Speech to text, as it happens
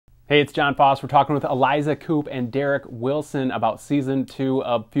Hey, it's John Foss. We're talking with Eliza Coupe and Derek Wilson about Season 2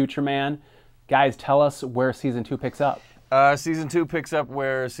 of Future Man. Guys, tell us where Season 2 picks up. Season 2 picks up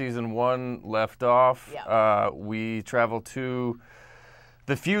where Season 1 left off. Yeah. We travel to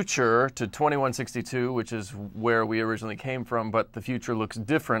the future, to 2162, which is where we originally came from, but the future looks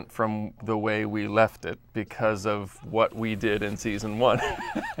different from the way we left it because of what we did in Season 1.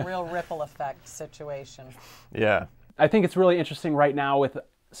 Real ripple effect situation. Yeah. I think it's really interesting right now with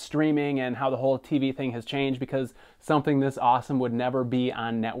streaming and how the whole TV thing has changed, because something this awesome would never be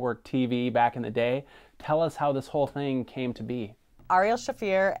on network TV back in the day. Tell us how this whole thing came to be. Ariel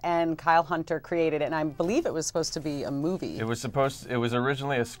Shafir and Kyle Hunter created it, and I believe it was supposed to be a movie. It was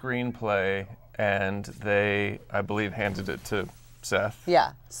originally a screenplay, and they, I believe, handed it to Seth.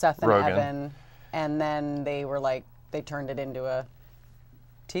 Yeah, Seth and Rogen. Evan, and then they were like, they turned it into a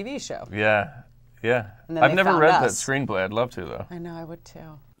TV show. Yeah. Yeah. And then I've they never found read that us. screenplay. I'd love to, though. I know, I would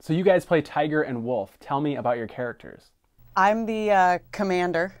too. So you guys play Tiger and Wolf. Tell me about your characters. I'm the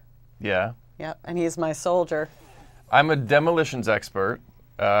commander. Yeah. Yep, and he's my soldier. I'm a demolitions expert.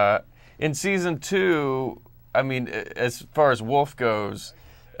 In Season 2, I mean, as far as Wolf goes,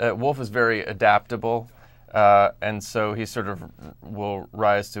 Wolf is very adaptable, and so he sort of will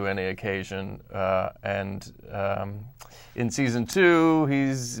rise to any occasion. In Season 2,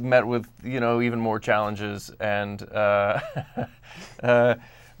 he's met with, even more challenges and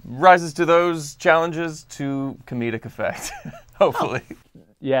rises to those challenges to comedic effect, hopefully.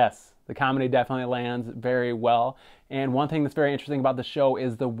 Yes, the comedy definitely lands very well. And one thing that's very interesting about the show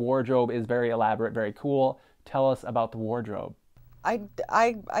is the wardrobe is very elaborate, very cool. Tell us about the wardrobe. I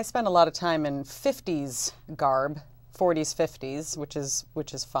spend a lot of time in 50s garb, 40s, 50s, which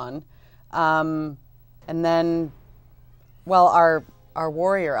is fun. And then, well, our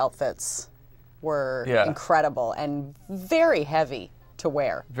warrior outfits were incredible and very heavy to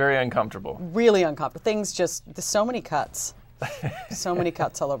wear. Very uncomfortable. Really uncomfortable. Things just, there's so many cuts. So many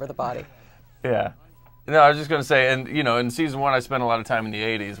cuts all over the body. Yeah. No, I was just going to say, and in Season 1, I spent a lot of time in the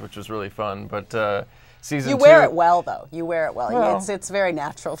 80s, which was really fun. But Season 2, you wear it well, though. You wear it well. Well, it's very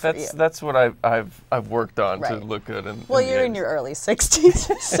natural for you. That's what I've worked on to look good. Well, you're in your early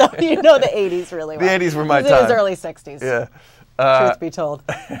 60s, so you know the 80s really well. The 80s were my time. It was early 60s. Yeah. Truth be told.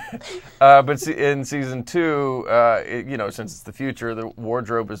 But in Season 2, since it's the future, the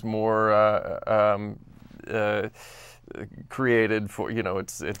wardrobe is more created for,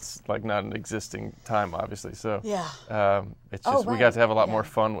 it's like not an existing time, obviously. So yeah, it's just we got to have a lot more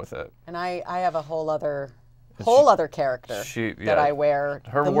fun with it. And I have a whole other character that I wear.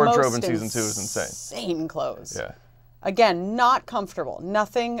 Her wardrobe in Season 2 is insane. Insane clothes. Yeah. Again, not comfortable.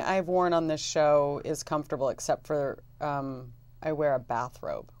 Nothing I've worn on this show is comfortable except for I wear a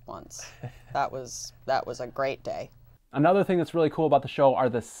bathrobe once. That was a great day. Another thing that's really cool about the show are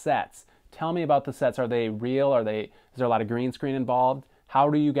the sets. Tell me about the sets. Are they real? Is there a lot of green screen involved? How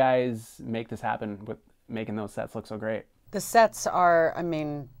do you guys make this happen with making those sets look so great? The sets are, I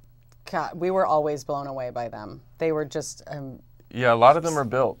mean, God, we were always blown away by them. They were just... yeah, a lot of them are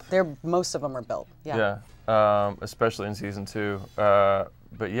built. Most of them are built, yeah. Yeah, especially in Season 2.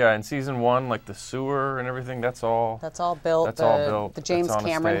 But yeah, in Season 1, like the sewer and everything, that's all built. That's all built. The James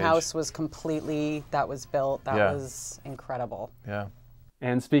Cameron house was that was built. That was incredible. Yeah.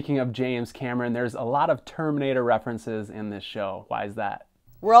 And speaking of James Cameron, there's a lot of Terminator references in this show. Why is that?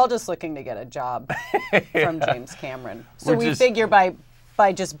 We're all just looking to get a job from James Cameron. So we figure by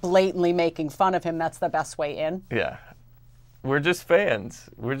just blatantly making fun of him, that's the best way in. Yeah. We're just fans.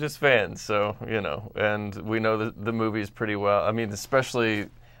 So, and we know the movies pretty well. I mean, especially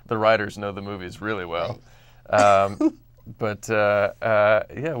the writers know the movies really well. Right. But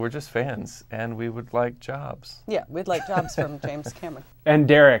yeah, we're just fans, and we would like jobs. Yeah, we'd like jobs from James Cameron. And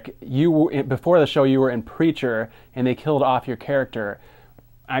Derek, before the show, you were in Preacher, and they killed off your character.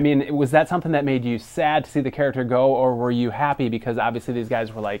 I mean, was that something that made you sad to see the character go, or were you happy because obviously these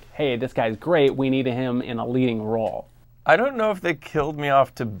guys were like, hey, this guy's great, we need him in a leading role? I don't know if they killed me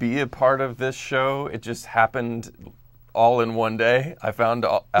off to be a part of this show. It just happened all in one day. I found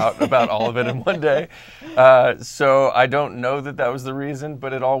out about all of it in one day. So I don't know that was the reason,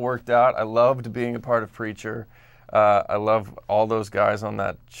 but it all worked out. I loved being a part of Preacher. I love all those guys on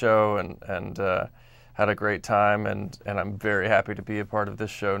that show and had a great time, and I'm very happy to be a part of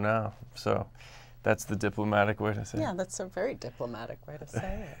this show now. So that's the diplomatic way to say it. Yeah, that's a very diplomatic way to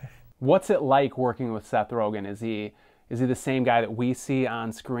say it. What's it like working with Seth Rogen? Is he the same guy that we see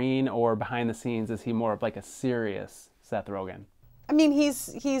on screen, or behind the scenes is he more of like a serious Seth Rogen? I mean,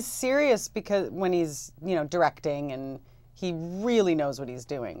 he's serious because when he's directing, and he really knows what he's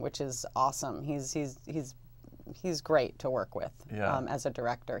doing, which is awesome. He's he's great to work with as a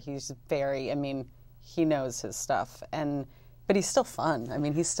director. He's very, I mean, he knows his stuff, but he's still fun. I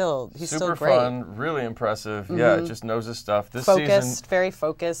mean, he's still great. Super fun, really impressive. Yeah, just knows his stuff. This season, very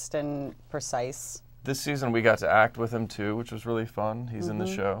focused and precise. This season we got to act with him too, which was really fun. He's in the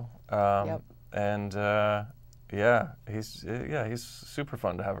show, and he's super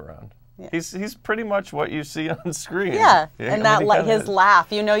fun to have around. Yeah. He's pretty much what you see on screen. Yeah, and his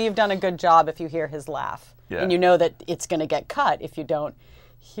laugh. You know you've done a good job if you hear his laugh, and you know that it's going to get cut if you don't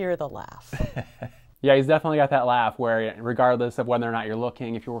hear the laugh. Yeah, he's definitely got that laugh where, regardless of whether or not you're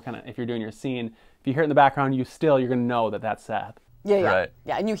looking, if you're doing your scene, if you hear it in the background, you're going to know that that's Seth. Yeah, right.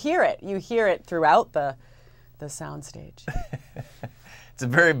 Yeah, and you hear it. You hear it throughout the soundstage. It's a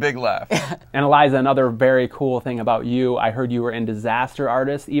very big laugh. And Eliza, another very cool thing about you, I heard you were in Disaster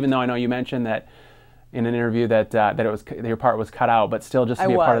Artist, even though I know you mentioned that in an interview that your part was cut out, but still just to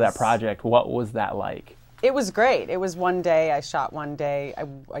be a part of that project. What was that like? It was great. It was one day. I shot one day.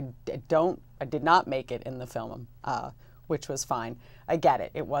 I did not make it in the film, which was fine. I get it.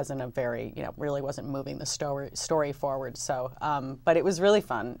 It wasn't a very, really wasn't moving the story forward. So, but it was really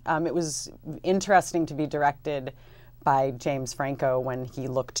fun. It was interesting to be directed by James Franco when he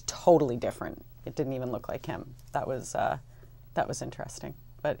looked totally different. It didn't even look like him. That was interesting.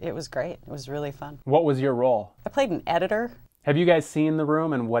 But it was great. It was really fun. What was your role? I played an editor. Have you guys seen The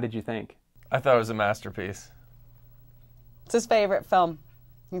Room, and what did you think? I thought it was a masterpiece. It's his favorite film.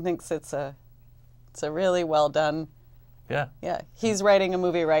 He thinks it's a really well done. Yeah. Yeah. He's writing a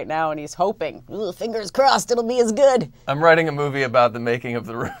movie right now, and he's hoping, fingers crossed, it'll be as good. I'm writing a movie about the making of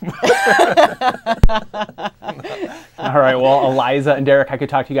The Room. All right. Well, Eliza and Derek, I could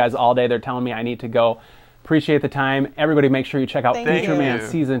talk to you guys all day. They're telling me I need to go. Appreciate the time. Everybody make sure you check out Future Man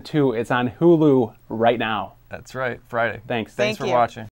Season 2. It's on Hulu right now. That's right. Friday. Thanks. Thanks for watching.